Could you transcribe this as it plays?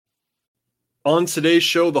On today's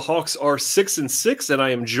show, the Hawks are 6-6, and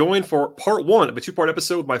I am joined for part one of a two-part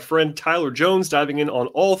episode with my friend Tyler Jones, diving in on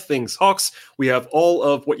all things Hawks. We have all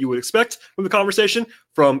of what you would expect from the conversation,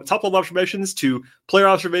 from top-level observations to player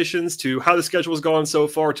observations to how the schedule has gone so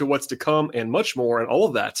far to what's to come and much more, and all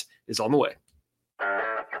of that is on the way.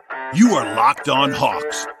 You are Locked On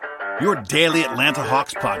Hawks, your daily Atlanta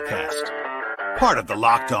Hawks podcast, part of the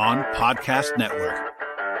Locked On Podcast Network.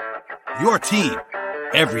 Your team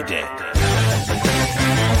every day.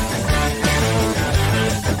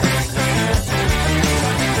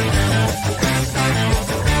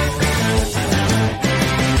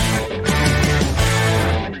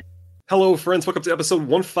 Hello, friends. Welcome to episode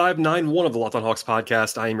 1591 of the Locked On Hawks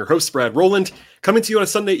podcast. I am your host, Brad Rowland, coming to you on a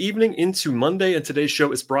Sunday evening into Monday, and today's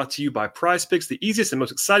show is brought to you by Prize Picks, the easiest and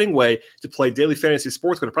most exciting way to play daily fantasy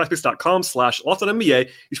sports. Go to prizepicks.com/LockedOnNBA.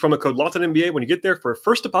 Use promo code LockedOnNBA when you get there for a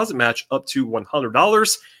first deposit match up to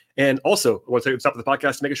 $100. And also, I want to take the top of the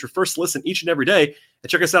podcast to make us your first listen each and every day. And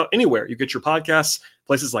check us out anywhere you get your podcasts,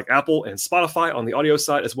 places like Apple and Spotify on the audio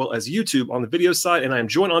side, as well as YouTube on the video side. And I am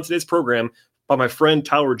joined on today's program by my friend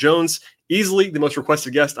Tyler Jones, easily the most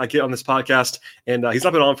requested guest I get on this podcast. And he's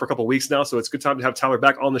not been on for a couple of weeks now, so it's a good time to have Tyler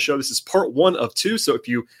back on the show. This is part one of two. So if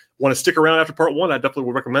you want to stick around after part one, I definitely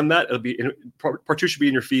would recommend that. Part two should be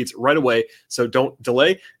in your feeds right away. So don't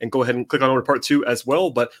delay and go ahead and click on over to part two as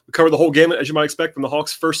well. But we cover the whole gamut, as you might expect, from the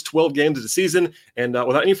Hawks' first 12 games of the season. And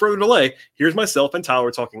without any further delay, here's myself and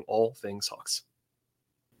Tyler talking all things Hawks.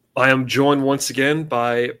 I am joined once again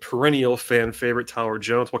by perennial fan favorite Tyler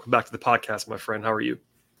Jones. Welcome back to the podcast, my friend. How are you?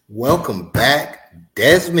 Welcome back,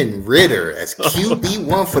 Desmond Ridder as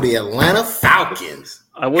QB1 for the Atlanta Falcons.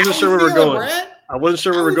 I wasn't sure where we were going. I wasn't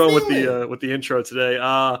sure where we were going with the intro today.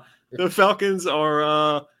 The Falcons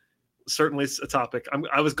are certainly a topic.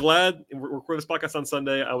 I was glad we're recording this podcast on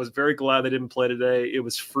Sunday. I was very glad they didn't play today. It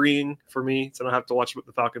was freeing for me to not have to watch what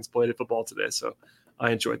the Falcons played at football today. So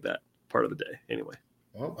I enjoyed that part of the day. Anyway.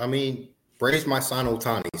 Well, I mean, Brady's my son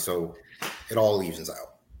Otani, so it all evens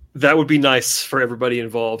out. That would be nice for everybody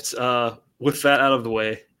involved. With that out of the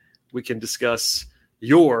way, we can discuss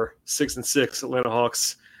your 6-6 Atlanta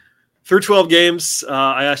Hawks through 12 games.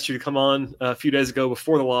 I asked you to come on a few days ago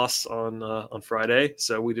before the loss on Friday,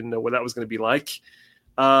 so we didn't know what that was going to be like.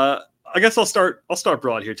 I guess I'll start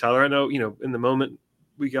broad here, Tyler. I know in the moment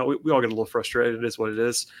we all get a little frustrated. It is what it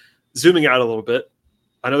is. Zooming out a little bit,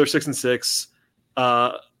 I know they're 6-6.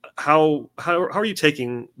 How are you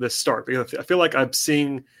taking this start? Because I feel like I'm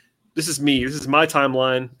seeing this is me. This is my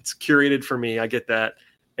timeline. It's curated for me. I get that,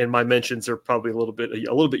 and my mentions are probably a little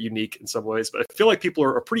bit unique in some ways. But I feel like people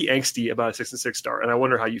are pretty angsty about a 6-6 start, and I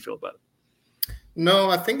wonder how you feel about it. No,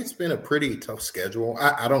 I think it's been a pretty tough schedule.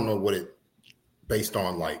 I don't know what it based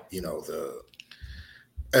on, the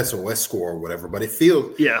SOS score or whatever, but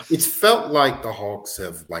it's felt like the Hawks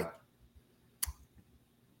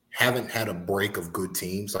haven't had a break of good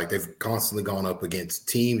teams. Like they've constantly gone up against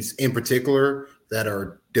teams in particular that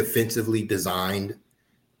are defensively designed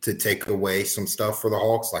to take away some stuff for the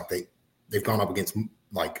Hawks. Like they've gone up against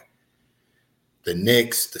like the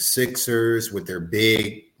Knicks, the Sixers with their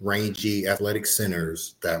big, rangy, athletic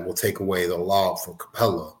centers that will take away the lob from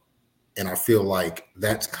Capella. And I feel like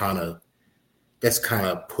that's kind of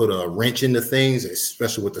put a wrench into things,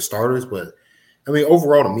 especially with the starters. But I mean,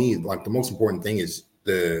 overall to me, like the most important thing is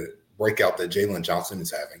the breakout that Jalen Johnson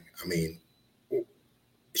is having. I mean,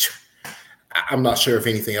 I'm not sure if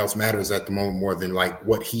anything else matters at the moment more than like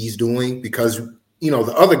what he's doing, because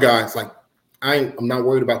the other guys, like I'm not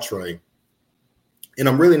worried about Trey, and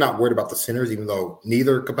I'm really not worried about the centers, even though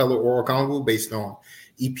neither Capella or Okongwu, based on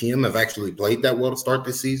EPM, have actually played that well to start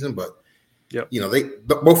this season. But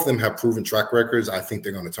both of them have proven track records. I think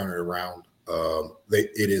they're going to turn it around.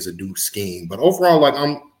 It is a new scheme, but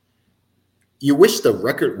overall, you wish the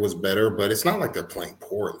record was better, but it's not like they're playing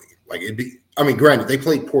poorly. Granted, they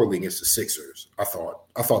played poorly against the Sixers. I thought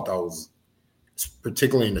that was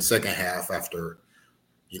particularly in the second half after,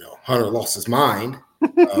 Hunter lost his mind.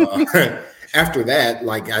 After that,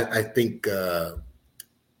 I think that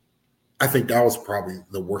was probably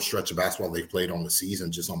the worst stretch of basketball they've played on the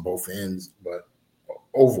season, just on both ends. But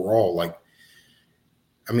overall,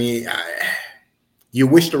 you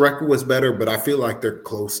wish the record was better, but I feel like they're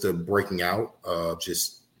close to breaking out.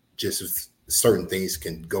 Just if certain things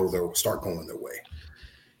can start going their way.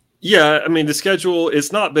 Yeah, I mean, the schedule,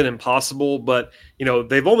 it's not been impossible, but,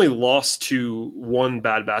 they've only lost to one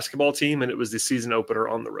bad basketball team, and it was the season opener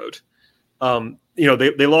on the road.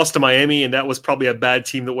 They lost to Miami, and that was probably a bad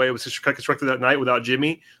team the way it was constructed that night without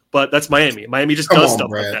Jimmy. But that's Miami. Miami just does stuff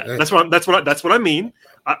like that. That's what I mean.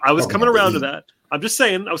 I was coming around to that. I'm just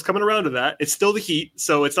saying I was coming around to that. It's still the Heat,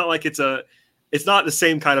 so it's not like it's a it's not the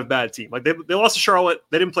same kind of bad team. Like they lost to Charlotte.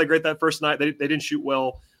 They didn't play great that first night. They didn't shoot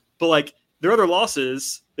well. But like their other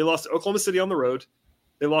losses, they lost to Oklahoma City on the road.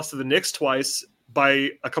 They lost to the Knicks twice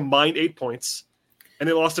by a combined 8 points. And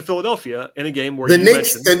they lost to Philadelphia in a game where the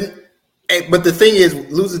Knicks. But the thing is,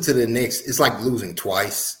 losing to the Knicks, it's like losing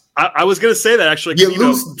twice. I was going to say that actually. You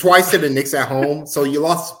lose twice to the Knicks at home, so you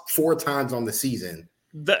lost 4 times on the season.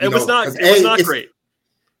 It was not great.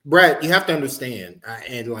 Brad, you have to understand,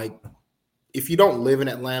 and like, if you don't live in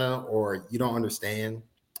Atlanta or you don't understand,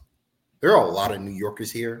 there are a lot of New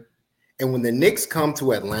Yorkers here, and when the Knicks come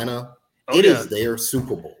to Atlanta, it is their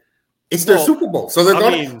Super Bowl. It's their Super Bowl, so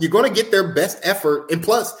you're going to get their best effort, and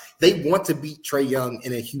plus, they want to beat Trae Young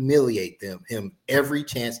and humiliate him every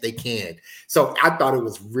chance they can. So I thought it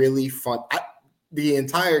was really fun. The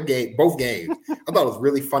entire game, both games, I thought it was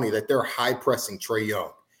really funny that they're high pressing Trae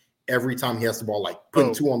Young every time he has the ball, like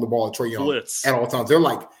putting 2 on the ball at Trae Young blitz at all times. They're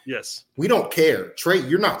like, yes, we don't care, Trae,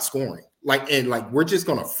 you're not scoring. We're just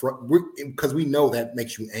gonna because we know that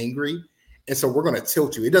makes you angry, and so we're gonna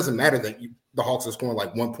tilt you. It doesn't matter that the Hawks are scoring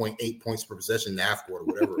like 1.8 points per possession in the half court or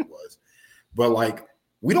whatever it was, but like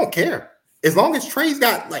we don't care. As long as Trae's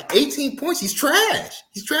got like 18 points, he's trash.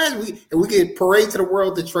 He's trash. We get parade to the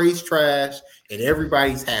world that Trae's trash, and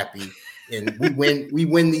everybody's happy. And we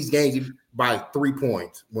win these games by 3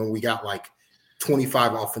 points when we got like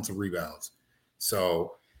 25 offensive rebounds.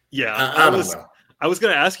 So yeah, I don't know. I was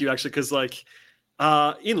going to ask you actually because like,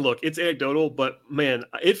 look, it's anecdotal, but man,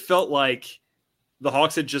 it felt like the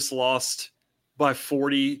Hawks had just lost by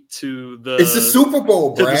 40 to the. It's the Super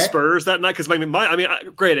Bowl, Brad. To the Spurs that night because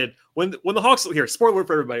granted, when the Hawks spoiler alert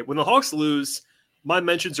for everybody, when the Hawks lose, my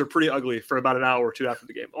mentions are pretty ugly for about an hour or two after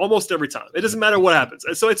the game, almost every time. It doesn't matter what happens,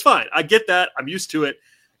 so it's fine. I get that. I'm used to it.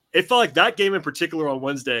 It felt like that game in particular on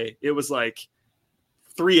Wednesday. It was like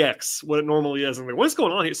 3x what it normally is. I'm like, what's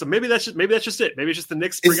going on here? So maybe that's just it. Maybe it's just the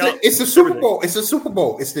Knicks. It's the Super Bowl. It's the Super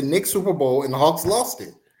Bowl. It's the Knicks Super Bowl, and the Hawks lost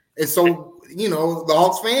it. And so the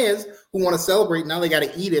Hawks fans who want to celebrate now, they got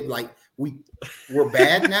to eat it. Like we're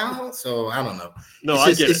bad now. So I don't know. No,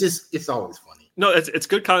 it's always funny. No, it's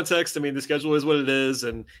good context. I mean, the schedule is what it is,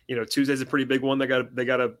 and Tuesday's a pretty big one. They got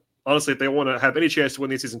to honestly, if they want to have any chance to win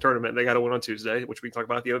the season tournament, they got to win on Tuesday, which we can talk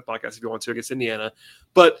about at the end of the podcast if you want to against Indiana.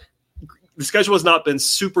 But the schedule has not been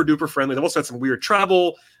super duper friendly. They've also had some weird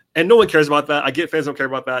travel, and no one cares about that. I get fans don't care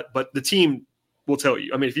about that, but the team will tell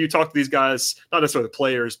you. I mean, if you talk to these guys, not necessarily the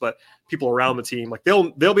players, but people around the team, like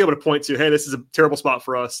they'll be able to point to, hey, this is a terrible spot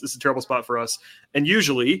for us. This is a terrible spot for us, and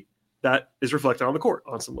usually that is reflected on the court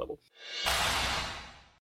on some level.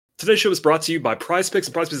 Today's show is brought to you by PrizePicks.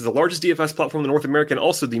 And PrizePicks is the largest DFS platform in North America and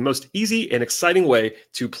also the most easy and exciting way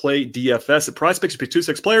to play DFS. At PrizePicks, you pick 2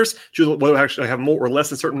 6 players, choose whether actually have more or less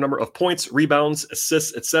than a certain number of points, rebounds,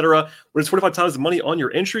 assists, etc. Wins 25 times the money on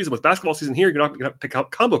your entries. And with basketball season here, you're not going to pick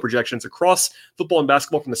up combo projections across football and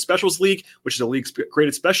basketball from the Specials League, which is a league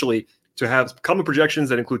created specially to have combo projections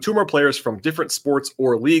that include 2 more players from different sports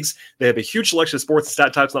or leagues. They have a huge selection of sports and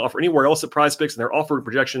stat types not offered anywhere else at PrizePicks, and they're offered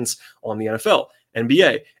projections on the NFL,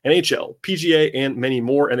 NBA, NHL, PGA, and many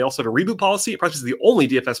more. And they also have a reboot policy. PrizePicks is the only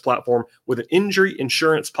DFS platform with an injury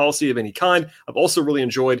insurance policy of any kind. I've also really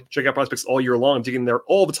enjoyed checking out PrizePicks all year long. I'm digging there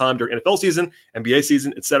all the time during NFL season, NBA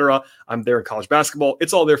season, etc. I'm there in college basketball.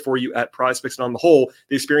 It's all there for you at PrizePicks. And on the whole,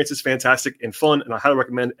 the experience is fantastic and fun, and I highly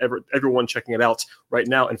recommend everyone checking it out right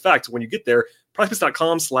now. In fact, when you get there,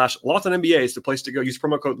 PrizePicks.com/LockedOnNBA is the place to go. Use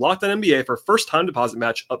promo code LockedOnNBA for a first-time deposit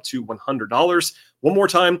match up to $100. One more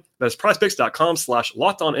time, that is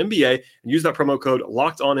PrizePicks.com/LockedOnNBA, and use that promo code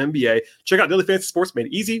LockedOnNBA. Check out Daily Fantasy Sports made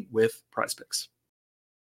easy with PrizePicks.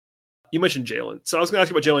 You mentioned Jalen, so I was going to ask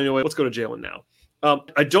you about Jalen anyway. Let's go to Jalen now.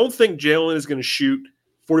 I don't think Jalen is going to shoot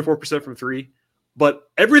 44% from 3, but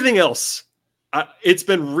everything else, it's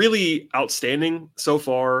been really outstanding so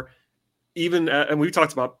far. Even and we've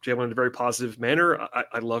talked about Jalen in a very positive manner.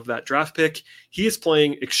 I love that draft pick. He is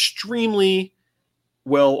playing extremely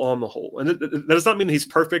well on the whole, and that does not mean he's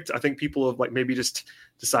perfect. I think people have maybe just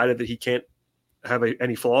decided that he can't have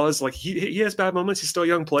any flaws. Like he has bad moments. He's still a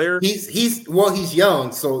young player. He's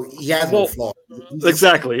young, so he has no flaws.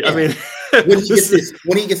 Exactly. Yeah. I mean,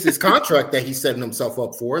 when he gets this contract that he's setting himself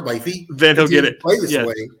up for, like then he'll get it. Play this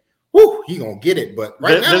way. Woo, he gonna get it, but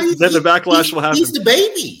right now then the backlash will happen. He's the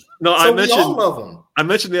baby. No, so we all love him. I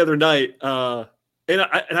mentioned the other night, and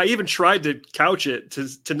I even tried to couch it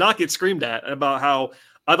to not get screamed at about how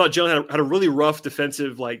I thought Jalen had a really rough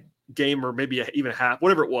defensive game, or maybe even half,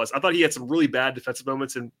 whatever it was. I thought he had some really bad defensive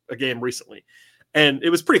moments in a game recently, and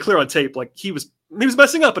it was pretty clear on tape. Like he was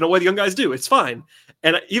messing up in a way the young guys do. It's fine.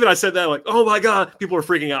 And I said that like, oh my God, people are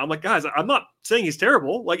freaking out. I'm like, guys, I'm not saying he's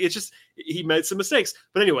terrible. Like it's just he made some mistakes.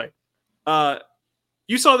 But anyway.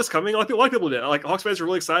 You saw this coming. A lot of people did. Like Hawks fans are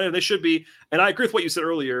really excited, and they should be. And I agree with what you said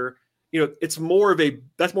earlier. It's more of a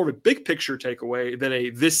big picture takeaway than a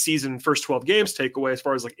this season first 12 games takeaway as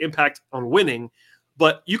far as like impact on winning.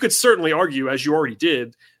 But you could certainly argue, as you already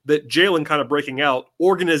did, that Jalen kind of breaking out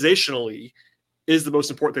organizationally is the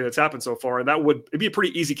most important thing that's happened so far, and it'd be a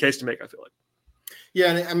pretty easy case to make. I feel like.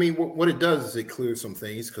 Yeah, and I mean, what it does is it clears some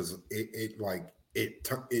things because it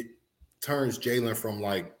turns Jalen from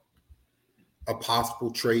like a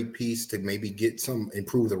possible trade piece to maybe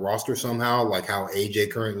improve the roster somehow, like how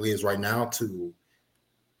AJ currently is right now, to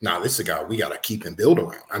this is a guy we got to keep and build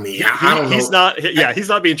around. I mean, I don't know. He's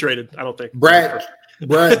not being traded, I don't think. Brad,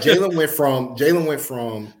 Jalen went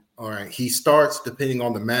from all right, he starts depending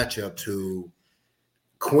on the matchup to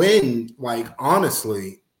Quinn, like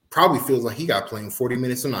honestly, probably feels like he got playing 40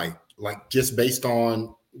 minutes a night, like just based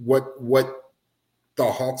on what the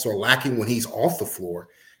Hawks are lacking when he's off the floor.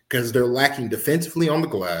 Because they're lacking defensively on the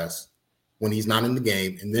glass when he's not in the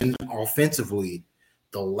game. And then offensively,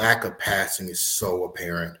 the lack of passing is so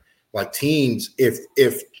apparent. Like teams,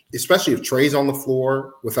 especially if Trey's on the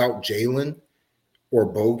floor without Jalen or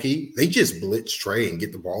Bogey, they just blitz Trey and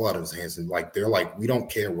get the ball out of his hands. And like they're like, we don't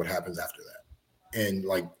care what happens after that. And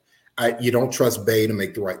like you don't trust Bay to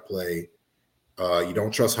make the right play. You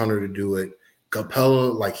don't trust Hunter to do it.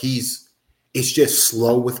 Capella, like it's just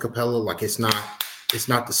slow with Capella. Like it's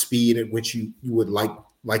not the speed at which you would like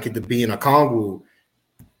it to be in Okongwu.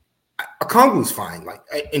 Okongwu's fine, like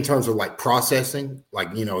in terms of like processing.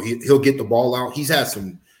 Like he'll get the ball out. He's had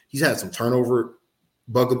some turnover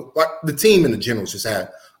bug. Like the team in the general just had.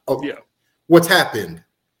 What's happened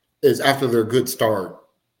is after their good start,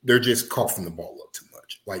 they're just coughing the ball up too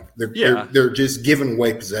much. Like they're just giving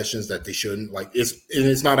away possessions that they shouldn't. Like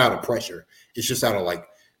it's not out of pressure. It's just out of like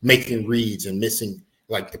making reads and missing.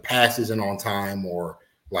 Like the pass isn't on time, or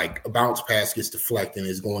like a bounce pass gets deflected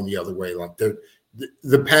and is going the other way. Like the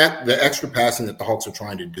extra passing that the Hawks are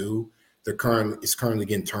trying to do, it's currently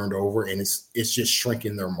getting turned over, and it's just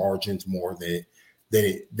shrinking their margins more than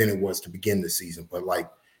it was to begin the season. But like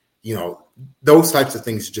those types of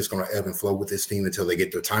things are just going to ebb and flow with this team until they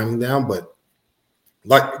get their timing down. But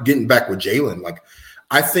like getting back with Jalen, like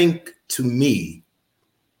I think to me,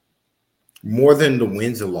 more than the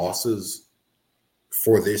wins and losses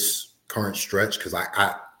for this current stretch, because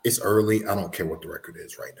it's early. I don't care what the record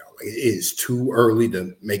is right now. Like, it is too early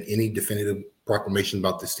to make any definitive proclamation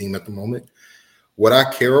about this team at the moment. What I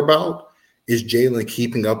care about is Jalen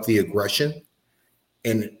keeping up the aggression,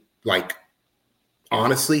 and like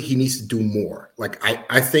honestly, he needs to do more. Like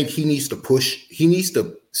I think he needs to push. He needs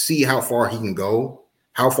to see how far he can go,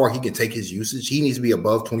 how far he can take his usage. He needs to be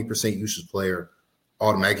above 20% usage player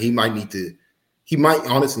automatically. He might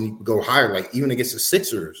honestly need to go higher, like even against the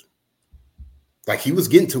Sixers. Like he was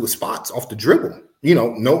getting to his spots off the dribble.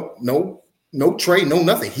 No Trey, no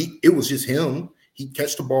nothing. It was just him. He'd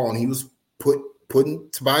catch the ball and he was putting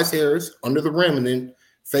Tobias Harris under the rim and then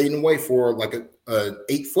fading away for like a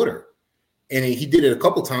 8-footer. And he did it a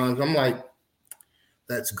couple times. I'm like,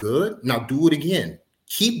 that's good. Now do it again.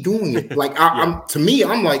 Keep doing it. Like I'm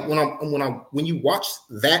like when you watch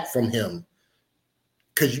that from him,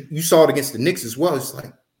 because you saw it against the Knicks as well. It's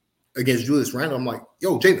like against Julius Randle. I'm like,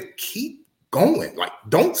 yo, Jalen, keep going. Like,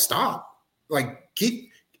 don't stop. Like,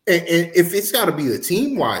 keep. And if it's got to be a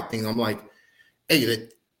team-wide thing, I'm like, hey,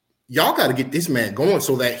 y'all got to get this man going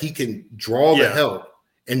so that he can draw the help.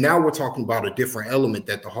 And now we're talking about a different element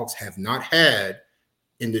that the Hawks have not had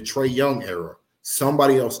in the Trae Young era.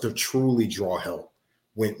 Somebody else to truly draw help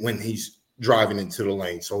when he's driving into the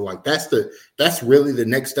lane. So like that's really the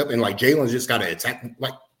next step. And like Jalen's just got to attack.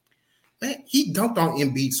 Like, man, he dunked on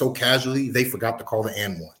Embiid so casually they forgot to call the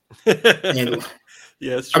and one. And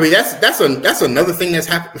yes, I mean that's another thing that's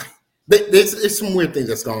happened. There's some weird things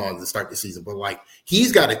that's going on to start the season, but like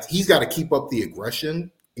he's got to keep up the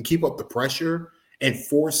aggression and keep up the pressure and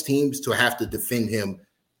force teams to have to defend him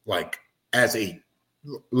like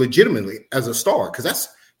legitimately as a star, because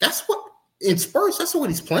that's what. In Spurs, that's what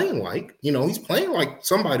he's playing like. He's playing like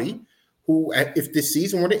somebody who, if this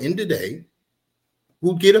season were to end today,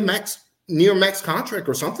 would get a near max contract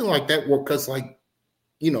or something like that. Because,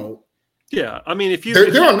 yeah. I mean,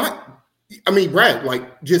 there are not. I mean, Brad,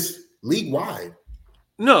 like just league wide.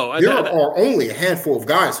 No, there are only a handful of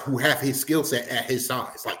guys who have his skill set at his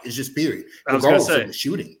size. Like it's just period. Regardless of the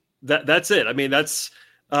shooting. That's it. I mean, that's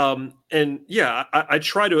and yeah, I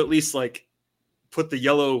try to at least like put the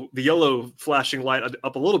yellow flashing light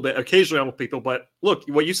up a little bit occasionally on people. But look,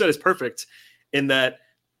 what you said is perfect in that.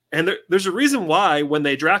 And there's a reason why when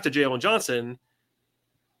they drafted Jalen Johnson,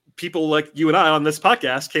 people like you and I on this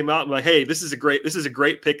podcast came out and like, hey, this is a great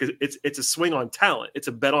pick. It's a swing on talent. It's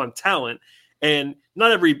a bet on talent. And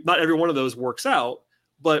not every one of those works out,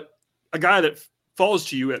 but a guy that falls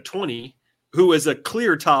to you at 20, who is a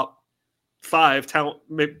clear top 5 talent,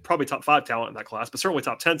 maybe probably top 5 talent in that class, but certainly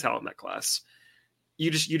top 10 talent in that class,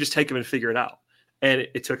 you just take him and figure it out. And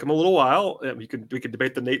it took him a little while. We could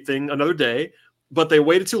debate the Nate thing another day, but they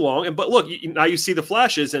waited too long. But look, now you see the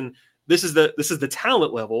flashes, and this is the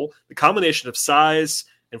talent level, the combination of size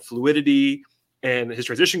and fluidity and his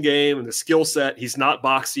transition game and the skill set. He's not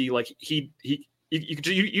boxy. Like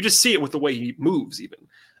you just see it with the way he moves even.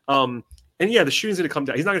 And yeah, the shooting's going to come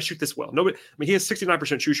down. He's not going to shoot this well. Nobody. I mean, he has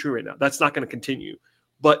 69% shooting right now. That's not going to continue,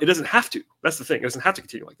 but it doesn't have to. That's the thing. It doesn't have to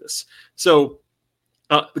continue like this. So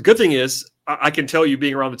the good thing is I can tell you,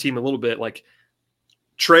 being around the team a little bit, like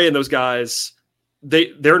Trey and those guys,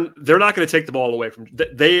 they're not going to take the ball away from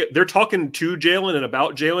they're talking to Jalen and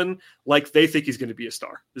about Jalen like they think he's going to be a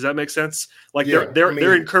star. Does that make sense? Like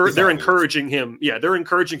they're encouraging him. Yeah, they're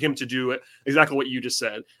encouraging him to do it exactly what you just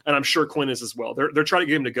said, and I'm sure Quinn is as well. They're trying to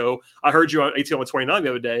get him to go. I heard you on ATL on 29 the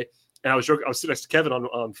other day, and I was sitting next to Kevin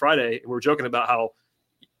on Friday, and we were joking about how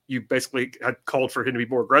you basically had called for him to be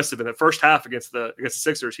more aggressive in the first half against the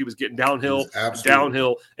Sixers. He was getting downhill,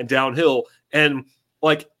 and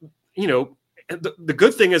like, you know. The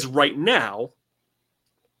good thing is right now,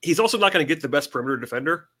 he's also not going to get the best perimeter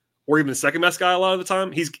defender or even the second best guy a lot of the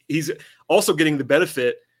time. He's also getting the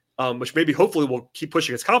benefit, which maybe hopefully will keep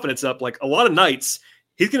pushing his confidence up. Like a lot of nights,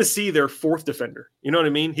 he's going to see their 4th defender. You know what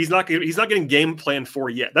I mean? He's not getting game plan 4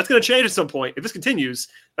 yet. That's going to change at some point. If this continues,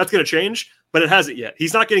 that's going to change, but it hasn't yet.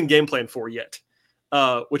 He's not getting game plan 4 yet,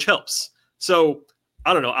 which helps. So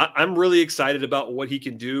I don't know. I'm really excited about what he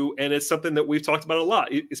can do, and it's something that we've talked about a lot,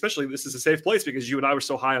 especially this is a safe place because you and I were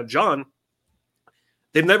so high on John.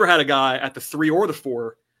 They've never had a guy at the 3 or the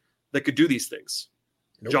 4 that could do these things,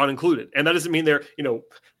 nope. John included. And that doesn't mean they're, you know,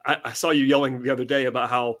 I saw you yelling the other day about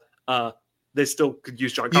how they still could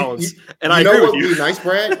use John Collins. And I agree with you. Would be nice,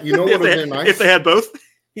 Brad? You know what would have been nice? If they had both?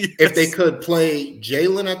 Yes. If they could play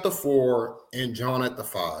Jalen at the 4 and John at the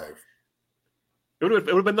 5. It would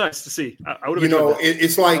have been nice to see. I would have. You know,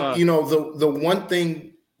 it's like the one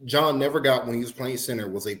thing John never got when he was playing center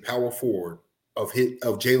was a power forward of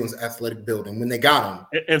Jalen's athletic build, and when they got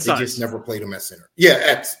him, they just never played him at center.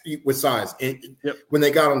 Yeah, with size. And when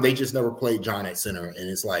they got him, they just never played John at center. And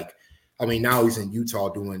it's like, I mean, now he's in Utah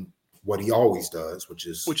doing what he always does, which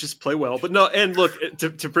is play well. But no, and look,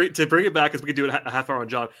 to bring it back, as we could do it a half hour on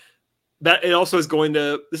John. That it also is going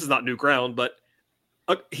to. This is not new ground, but.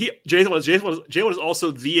 Jalen is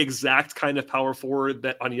also the exact kind of power forward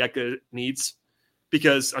that Onyeka needs,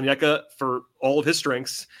 because Onyeka, for all of his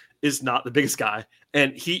strengths, is not the biggest guy,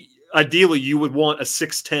 and ideally you would want a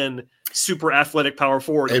 6'10" super athletic power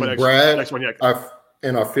forward. And Brad,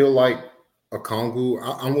 I feel like Okongwu,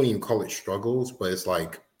 I wouldn't even call it struggles, but it's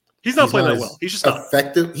like he's not playing that well. He's just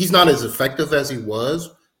effective. Not. He's not as effective as he was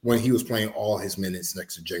when he was playing all his minutes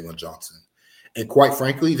next to Jalen Johnson, and quite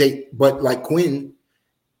frankly, but like Quinn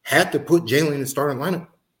had to put Jalen in the starting lineup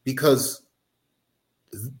because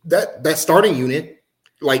that starting unit,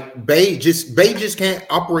 like Bey just can't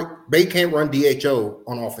operate. Bey can't run DHO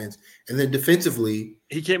on offense, and then defensively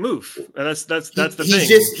he can't move. And that's the thing.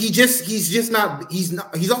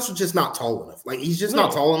 He's also just not tall enough. Like he's just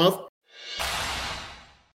not tall enough.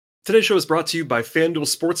 Today's show is brought to you by FanDuel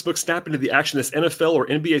Sportsbook. Snap into the action this NFL or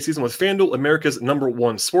NBA season with FanDuel, America's #1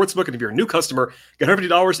 sportsbook. And if you're a new customer, get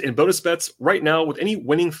 $150 in bonus bets right now with any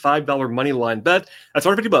winning $5 money line bet. That's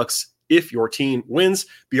 $150 if your team wins.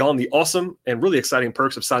 Beyond the awesome and really exciting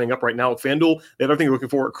perks of signing up right now with FanDuel, they have everything you're looking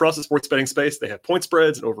for across the sports betting space. They have point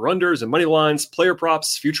spreads and over-unders and money lines, player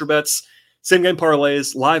props, future bets, same game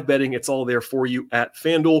parlays, live betting. It's all there for you at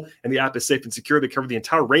FanDuel, and the app is safe and secure. They cover the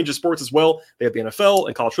entire range of sports as well. They have the NFL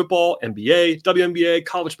and college football, NBA, WNBA,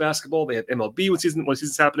 college basketball. They have MLB when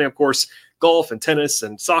season's happening, of course, golf and tennis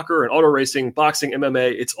and soccer and auto racing, boxing,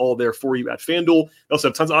 MMA. It's all there for you at FanDuel. They also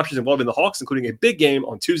have tons of options involving the Hawks, including a big game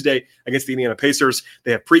on Tuesday against the Indiana Pacers.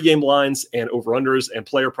 They have pregame lines and over-unders and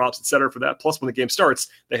player props, etc. for that. Plus, when the game starts,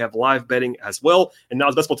 they have live betting as well. And now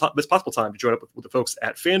is the best possible time to join up with the folks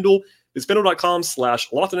at FanDuel. It's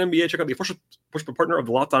FanDuel.com/LockedOnNBA. Check out the official partner of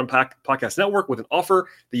the Locked On Podcast Network with an offer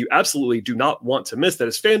that you absolutely do not want to miss. That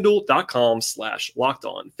is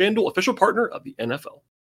FanDuel.com/LockedOn. FanDuel, official partner of the NFL.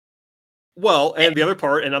 Well, and the other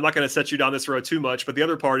part, and I'm not going to set you down this road too much, but the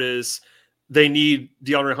other part is they need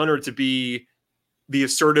DeAndre Hunter to be the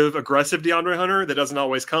assertive, aggressive DeAndre Hunter that doesn't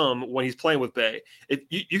always come when he's playing with Bey.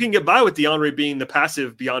 You can get by with DeAndre being the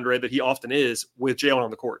passive DeAndre that he often is with Jalen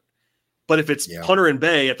on the court. But if it's Hunter and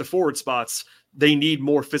Bey at the forward spots, they need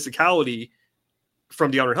more physicality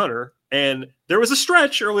from DeAndre Hunter. And there was a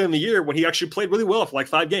stretch early in the year when he actually played really well for like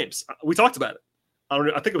 5 games. We talked about it.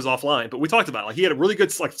 I think it was offline, but we talked about it. Like he had a really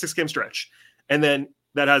good like 6-game stretch, and then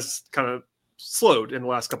that has kind of slowed in the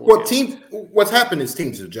last couple of games. What's happened is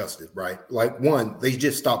teams adjusted, right? Like one, they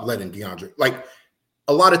just stopped letting DeAndre. Like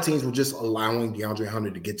a lot of teams were just allowing DeAndre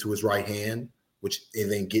Hunter to get to his right hand, and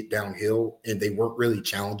then get downhill, and they weren't really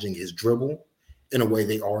challenging his dribble in a way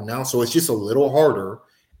they are now. So it's just a little harder.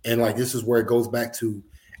 And like this is where it goes back to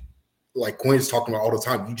like Quinn's talking about all the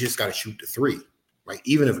time. You just got to shoot the 3, like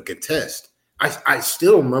even if it contest. I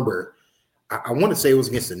still remember, I want to say it was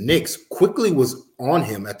against the Knicks. Quickly was on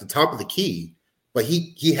him at the top of the key, but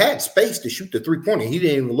he had space to shoot the 3-pointer. He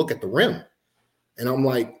didn't even look at the rim. And I'm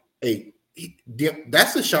like, hey,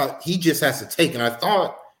 that's a shot he just has to take. And I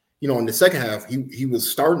thought, in the second half, he was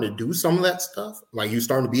starting to do some of that stuff. Like he was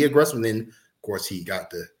starting to be aggressive. And then, of course, he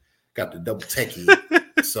got the double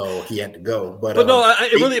techie, so he had to go. But to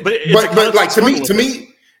me.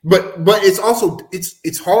 But it's also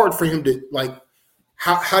it's hard for him to like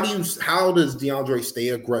how does DeAndre stay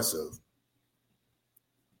aggressive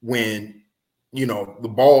when the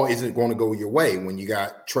ball isn't going to go your way when you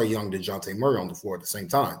got Trae Young, DeJounte Murray on the floor at the same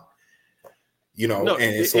time? No,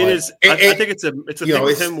 and it's I think it's a thing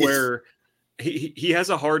with him where he has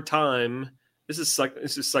a hard time. This is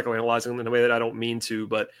psychoanalyzing in a way that I don't mean to,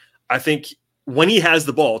 but I think when he has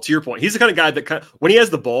the ball, to your point, he's the kind of guy that when he has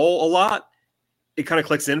the ball a lot, it kind of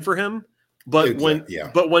clicks in for him. But when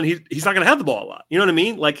he's not going to have the ball a lot, you know what I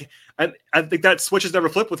mean? Like, I think that switch has never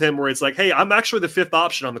flipped with him where it's like, hey, I'm actually the 5th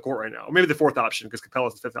option on the court right now, or maybe the 4th option because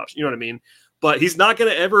Capella's the 5th option. You know what I mean? But he's not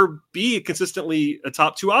going to ever be consistently a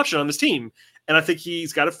top 2 option on this team. And I think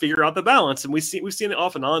he's got to figure out the balance. And we've seen it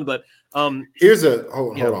off and on. But here's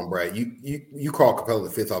hold on, Brad. You call Capella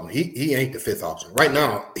the 5th option. He ain't the 5th option right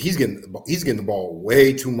now. He's getting the ball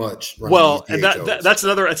way too much. Well, and that's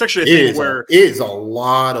another. It's actually a thing where it is a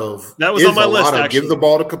lot of that was on my list. Actually, give the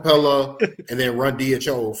ball to Capella and then run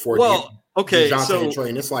DHO for DeJounte and Trae.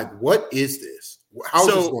 And it's like, what is this? How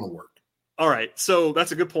is this going to work? All right, so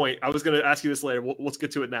that's a good point. I was going to ask you this later. Let's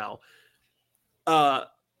get to it now.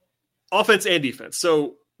 Offense and defense.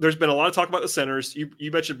 So there's been a lot of talk about the centers.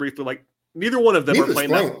 You mentioned briefly, like neither one of them are playing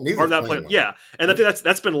that. Yeah, and I think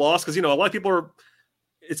that's been lost because a lot of people are.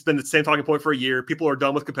 It's been the same talking point for a year. People are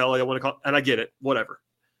done with Capella. I want to call, and I get it, whatever.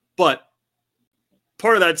 But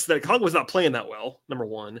part of that's that Congo's not playing that well. Number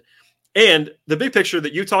one, and the big picture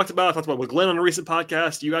that you talked about, I talked about with Glenn on a recent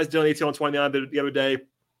podcast. You guys did on ATL on 29 the other day.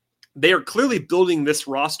 They are clearly building this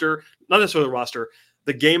roster, not necessarily the roster.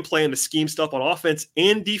 The game plan, the scheme stuff on offense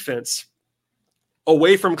and defense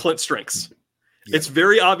away from Clint's strengths. Yeah. It's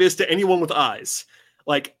very obvious to anyone with eyes.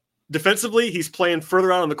 Like defensively, he's playing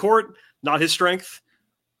further out on the court, not his strength.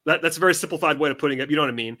 That's a very simplified way of putting it. You know what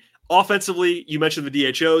I mean? Offensively, you mentioned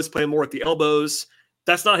the DHOs playing more at the elbows.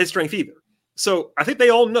 That's not his strength either. So I think they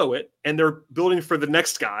all know it, and they're building for the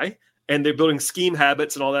next guy, and they're building scheme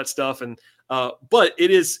habits and all that stuff. And but it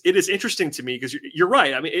is interesting to me because you're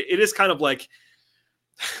right. I mean, it is kind of like,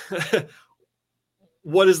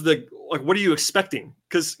 what are you expecting?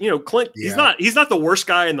 Because Clint, he's not the worst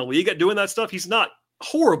guy in the league at doing that stuff. He's not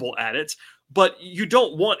horrible at it, but you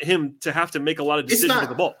don't want him to have to make a lot of decisions with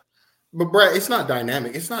the ball. But Brad, it's not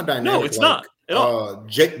dynamic. It's not dynamic. No, it's not at all.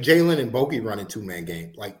 Jalen and Bogey running 2-man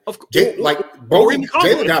game.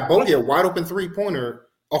 Jalen got Bogey a wide open 3-pointer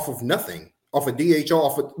off of nothing, off of DHO,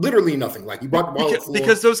 off of literally nothing. Like he brought the ball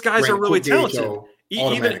because those guys are really talented.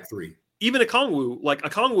 Automatic 3. Even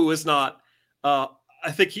Okongwu is not.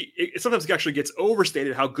 I think sometimes he actually gets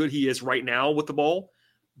overstated how good he is right now with the ball,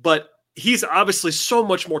 but he's obviously so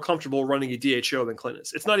much more comfortable running a DHO than Clint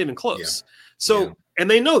is. It's not even close. Yeah. So, and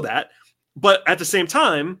they know that, but at the same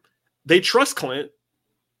time, they trust Clint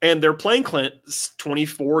and they're playing Clint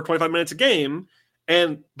 24, 25 minutes a game,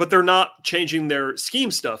 but they're not changing their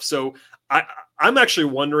scheme stuff. So I'm actually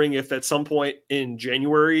wondering if at some point in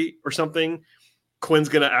January or something, Quinn's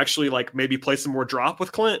going to actually like maybe play some more drop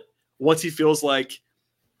with Clint once he feels like,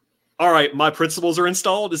 all right, my principles are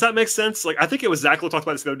installed. Does that make sense? Like, I think it was Zach who talked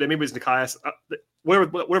about this the other day. Maybe it was Nikias, whatever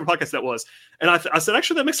podcast that was. And I said,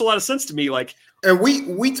 actually, that makes a lot of sense to me. Like, and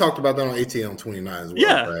we talked about that on ATL 29 as well.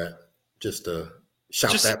 Yeah. Brad. Just to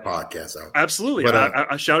shout that podcast out. Absolutely. But,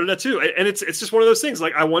 I shouted that too. And it's just one of those things.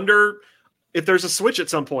 Like, I wonder if there's a switch at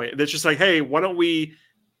some point that's just like, hey, why don't we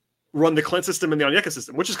run the Clint system and the Onyeka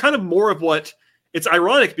system, which is kind of more of what it's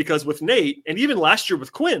ironic because with Nate and even last year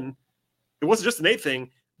with Quinn, it wasn't just a Nate thing.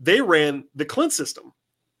 They ran the Clint system,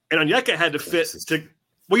 and Onyeka had to fit to.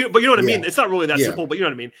 Well, but you know what I mean. It's not really that simple, but you know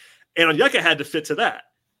what I mean. And Onyeka had to fit to that.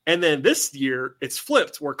 And then this year it's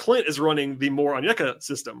flipped where Clint is running the more Onyeka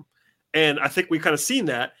system. And I think we've kind of seen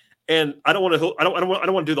that. And I don't want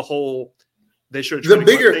to do the whole, they should the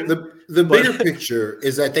bigger picture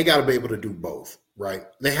is that they got to be able to do both, right?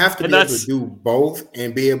 They have to be able to do both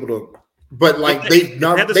and be able to, but like they've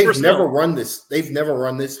never run this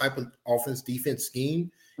type of offense defense scheme,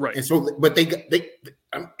 right? And so, but they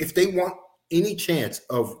if they want any chance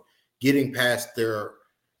of getting past their,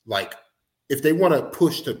 like, if they want to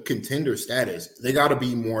push to contender status, they got to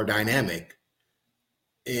be more dynamic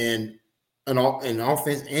in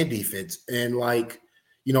offense and defense, and like.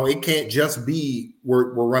 You know, it can't just be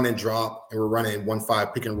we're running drop and we're running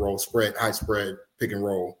 1-5 pick and roll spread, high spread pick and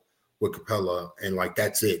roll with Capella, and like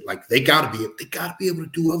that's it. Like they gotta be able to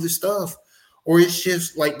do other stuff, or it's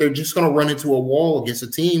just like they're just gonna run into a wall against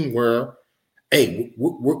a team where, hey,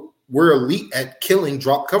 we're elite at killing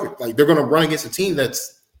drop coverage. Like they're gonna run against a team that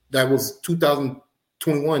was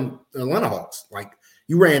 2021 Atlanta Hawks. Like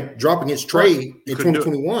you ran drop against Trey in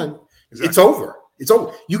 2021. Exactly. It's over. It's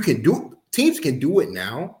over. You can do it. Teams can do it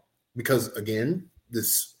now because, again,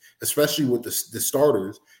 this, especially with the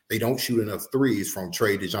starters, they don't shoot enough threes from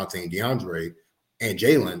Trey, DeJounte, and DeAndre and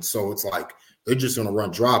Jalen. So it's like they're just going to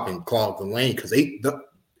run drop and clog the lane because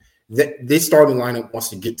this starting lineup wants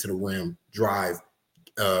to get to the rim, drive,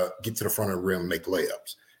 get to the front of the rim, make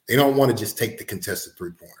layups. They don't want to just take the contested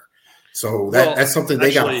three-pointer. So that's something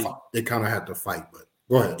they kind of have to fight. But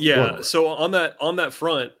go ahead. Yeah. Go ahead. So on that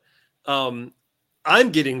front,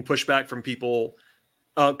 I'm getting pushback from people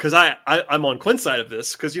because I'm on Quinn's side of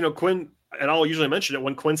this because, you know, Quinn, and I'll usually mention it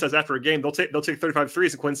when Quinn says after a game, they'll take 35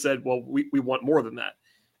 threes. And Quinn said, well, we want more than that.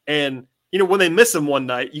 And, you know, when they miss them one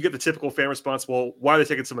night, you get the typical fan response, well, why are they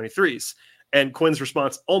taking so many threes? And Quinn's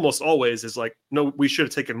response almost always is like, no, we should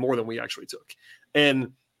have taken more than we actually took.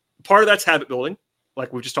 And part of that's habit building,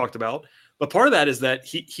 like we just talked about. But part of that is that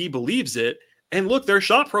he believes it. And look, their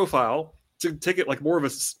shot profile, to take it like more of a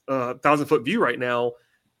 1,000-foot view right now,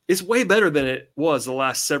 is way better than it was the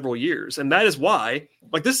last several years. And that is why,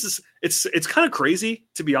 like, it's kind of crazy,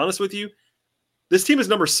 to be honest with you. This team is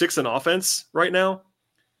number 6 in offense right now,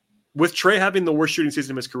 with Trey having the worst shooting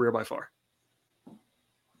season of his career by far.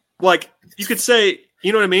 Like, you could say,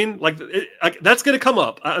 you know what I mean? Like that's going to come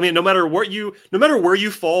up. I mean, no matter where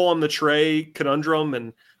you fall on the Trey conundrum,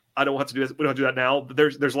 and I don't have to do this. We don't do that now. But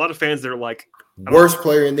there's a lot of fans that are like, worst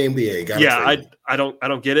player in the NBA. I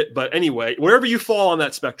don't get it. But anyway, wherever you fall on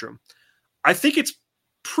that spectrum, I think it's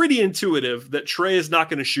pretty intuitive that Trey is not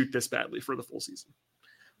going to shoot this badly for the full season.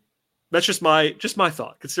 That's just my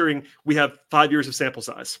thought, considering we have 5 years of sample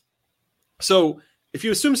size. So if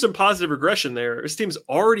you assume some positive regression there, this team's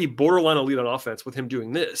already borderline elite on offense with him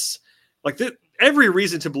doing this. Like every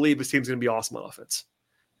reason to believe this team's going to be awesome on offense.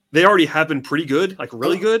 They already have been pretty good, like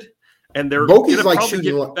really good, and they're going to probably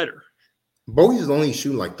get better. Bogey's only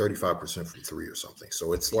shooting like 35% from three or something.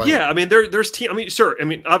 So it's like, yeah, I mean, there's team. I mean, sure. I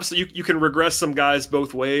mean, obviously you can regress some guys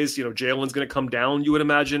both ways. You know, Jalen's going to come down, you would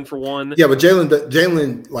imagine, for one. Yeah, but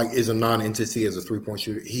Jalen like is a non-entity as a 3-point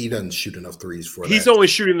shooter. He doesn't shoot enough threes for that. He's only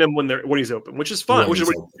shooting them when he's open, which is fine, which is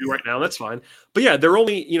what you do right now. That's fine. But yeah,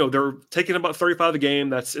 they're taking about 35 a game.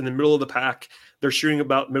 That's in the middle of the pack. They're shooting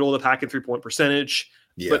about middle of the pack in 3-point percentage.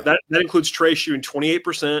 Yeah. But that includes Trey shooting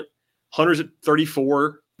 28%, Hunter's at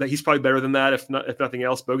 34%. That he's probably better than that, if nothing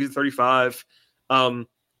else. Bogey's at 35.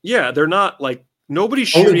 Yeah, they're not like nobody's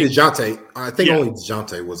shooting. Only DeJounte. I think only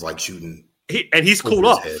DeJounte was like shooting. He's cooled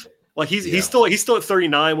off. Like he's still at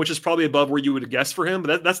 39, which is probably above where you would have guessed for him.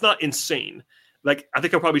 But that's not insane. Like I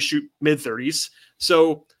think he'll probably shoot mid-30s.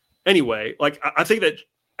 So anyway, like I think that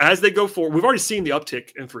as they go forward, we've already seen the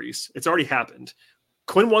uptick in threes. It's already happened.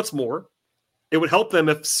 Quinn wants more. It would help them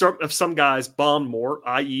if some guys bomb more,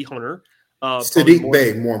 i.e. Hunter. Sadiq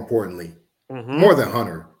Bey, more importantly, more than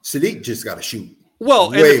Hunter. Sadiq just got to shoot.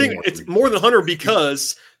 Well, and the thing, it's more than Hunter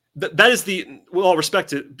because that is with all respect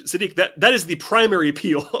to Sadiq, that is the primary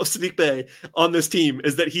appeal of Sadiq Bey on this team,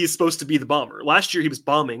 is that he is supposed to be the bomber. Last year he was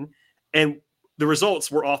bombing, and the results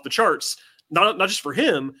were off the charts. Not just for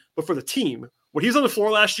him, but for the team. When he was on the floor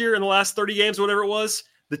last year in the last 30 games, or whatever it was,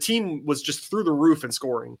 the team was just through the roof in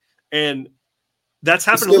scoring. And that's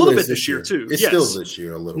happened a little bit this year too. It's still this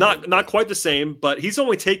year a little bit. Not quite the same, but he's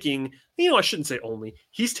only taking, I shouldn't say only.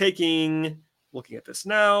 He's taking, looking at this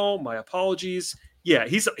now, my apologies. Yeah,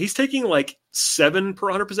 he's taking like 7 per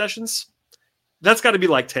 100 possessions. That's got to be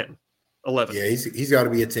like 10, 11. Yeah, he's got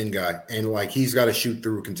to be a 10 guy. And like he's got to shoot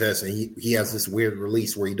through a contest, and he has this weird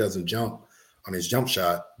release where he doesn't jump on his jump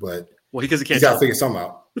shot, but because he can't he's got to figure something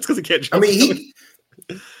out. It's because he can't jump. I mean,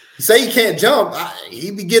 say he can't jump.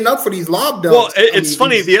 He be getting up for these lob dunks. Well, it's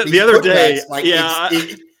funny. The other day,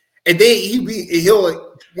 and then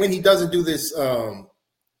when he doesn't do this,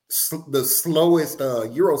 the slowest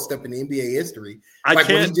Euro step in the NBA history. When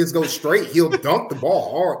he just goes straight, he'll dunk the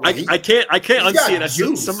ball hard. Like I can't unsee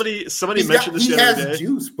it. Somebody mentioned this the other day. He has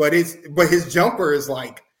juice, but his jumper is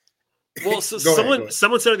like. Well, so someone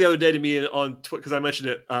said it the other day to me on Twitter because I mentioned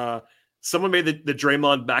it. Someone made the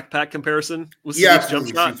Draymond backpack comparison with Sadiq's jump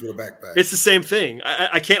shot. With a backpack. It's the same thing.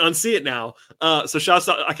 I can't unsee it now. So shouts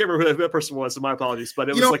out. I can't remember who that person was, so my apologies. But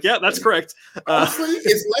it was like, yeah, that's correct. Honestly,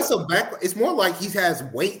 it's less of back. It's more like he has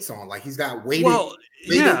weights on, like he's got weighted like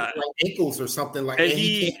ankles or something like, and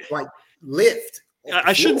he can't like lift.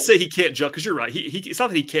 I shouldn't say he can't jump because you're right. It's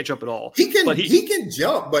not that he can't jump at all. He can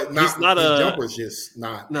jump, but his jumper's just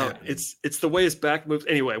not. No, happening. It's the way his back moves.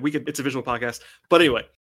 Anyway, it's a visual podcast, but anyway.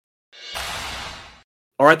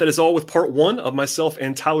 All right, that is all with part 1 of myself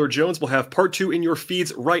and Tyler Jones. We'll have part 2 in your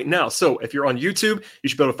feeds right now. So if you're on YouTube, you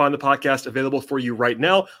should be able to find the podcast available for you right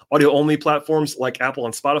now. Audio-only platforms like Apple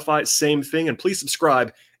and Spotify, same thing. And please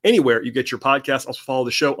subscribe anywhere you get your podcast. Also follow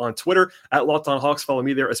the show on Twitter at Locked On Hawks. Follow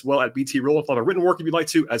me there as well at BT Rowland. Follow my written work if you'd like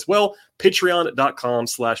to as well.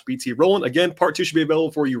 Patreon.com/BT Rowland. Again, part 2 should be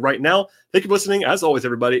available for you right now. Thank you for listening, as always,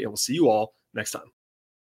 everybody, and we'll see you all next time.